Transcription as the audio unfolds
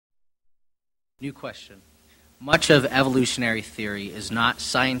New question. Much of evolutionary theory is not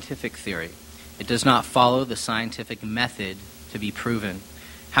scientific theory. It does not follow the scientific method to be proven.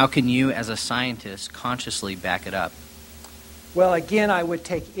 How can you, as a scientist, consciously back it up? Well, again, I would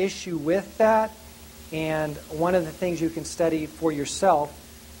take issue with that. And one of the things you can study for yourself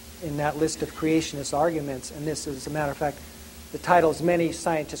in that list of creationist arguments, and this is, as a matter of fact, the title is Many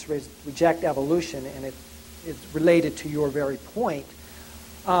Scientists Reject Evolution, and it is related to your very point.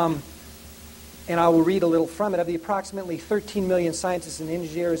 And I will read a little from it. Of the approximately 13 million scientists and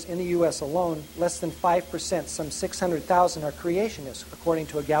engineers in the U.S. alone, less than 5%, some 600,000, are creationists, according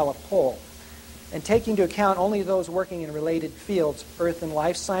to a Gallup poll. And taking into account only those working in related fields, earth and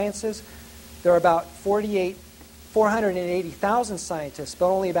life sciences, there are about 480,000 scientists,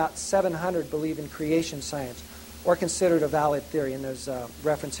 but only about 700 believe in creation science or consider it a valid theory. And there's a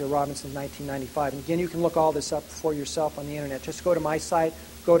reference here, Robinson, 1995. And again, you can look all this up for yourself on the internet. Just go to my site,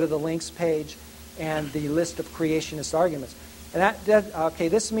 go to the links page, and the list of creationist arguments. And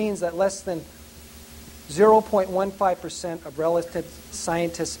this means that less than 0.15% of relative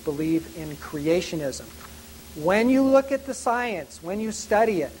scientists believe in creationism. When you look at the science, when you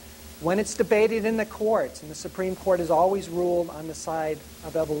study it, when it's debated in the courts, and the Supreme Court has always ruled on the side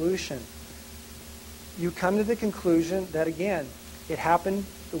of evolution, you come to the conclusion that, again, it happened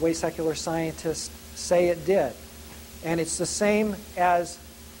the way secular scientists say it did. And it's the same as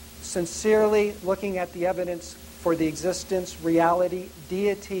sincerely looking at the evidence for the existence, reality,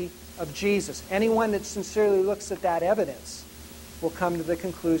 deity of Jesus. Anyone that sincerely looks at that evidence will come to the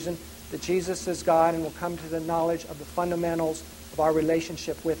conclusion that Jesus is God and will come to the knowledge of the fundamentals of our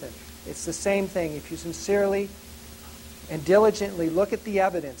relationship with Him. It's the same thing. If you sincerely and diligently look at the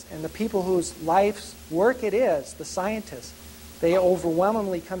evidence, and the people whose life's work it is, the scientists, they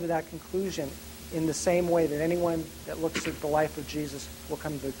overwhelmingly come to that conclusion in the same way that anyone that looks at the life of Jesus will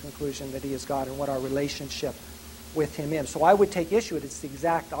come to the conclusion that He is God and what our relationship with Him is. So I would take issue with it. It's the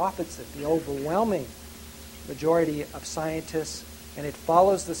exact opposite. The overwhelming majority of scientists, and it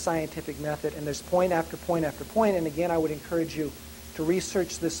follows the scientific method, and there's point after point after point, and again, I would encourage you to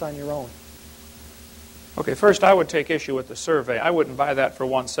research this on your own. Okay, first I would take issue with the survey. I wouldn't buy that for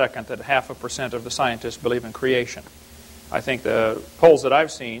 1 second, that 0.5% of the scientists believe in creation. I think the polls that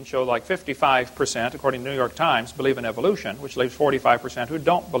I've seen show like 55%, according to the New York Times, believe in evolution, which leaves 45% who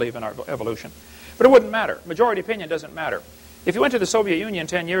don't believe in our evolution. But it wouldn't matter. Majority opinion doesn't matter. If you went to the Soviet Union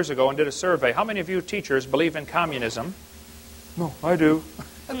 10 years ago and did a survey, how many of you teachers believe in communism? No, I do.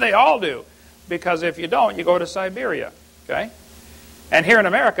 And they all do. Because if you don't, you go to Siberia. Okay? And here in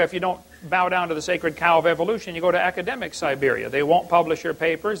America, if you don't bow down to the sacred cow of evolution, you go to academic Siberia. They won't publish your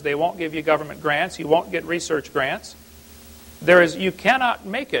papers. They won't give you government grants. You won't get research grants. You cannot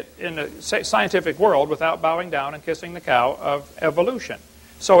make it in the scientific world without bowing down and kissing the cow of evolution.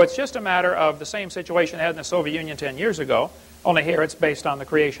 So it's just a matter of the same situation they had in the Soviet Union 10 years ago, only here it's based on the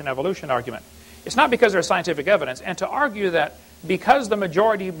creation-evolution argument. It's not because there's scientific evidence, and to argue that because the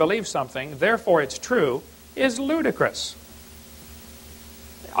majority believes something, therefore it's true, is ludicrous.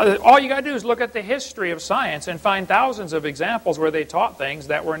 All you got to do is look at the history of science and find thousands of examples where they taught things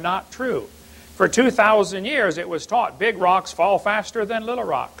that were not true. For 2,000 years it was taught big rocks fall faster than little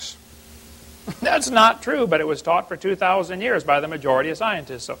rocks. That's not true, but it was taught for 2,000 years by the majority of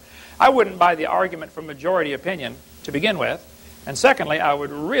scientists. So I wouldn't buy the argument from majority opinion to begin with. And secondly, I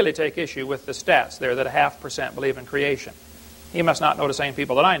would really take issue with the stats there that 0.5% believe in creation. You must not know the same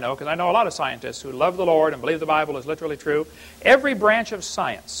people that I know, because I know a lot of scientists who love the Lord and believe the Bible is literally true. Every branch of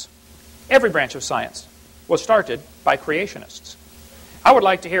science was started by creationists. I would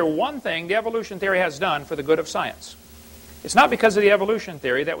like to hear one thing the evolution theory has done for the good of science. It's not because of the evolution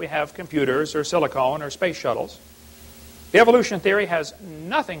theory that we have computers or silicone or space shuttles. The evolution theory has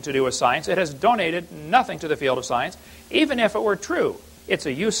nothing to do with science. It has donated nothing to the field of science. Even if it were true, it's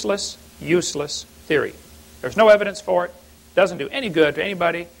a useless theory. There's no evidence for it. Doesn't do any good to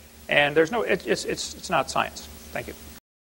anybody, and it's not science. Thank you.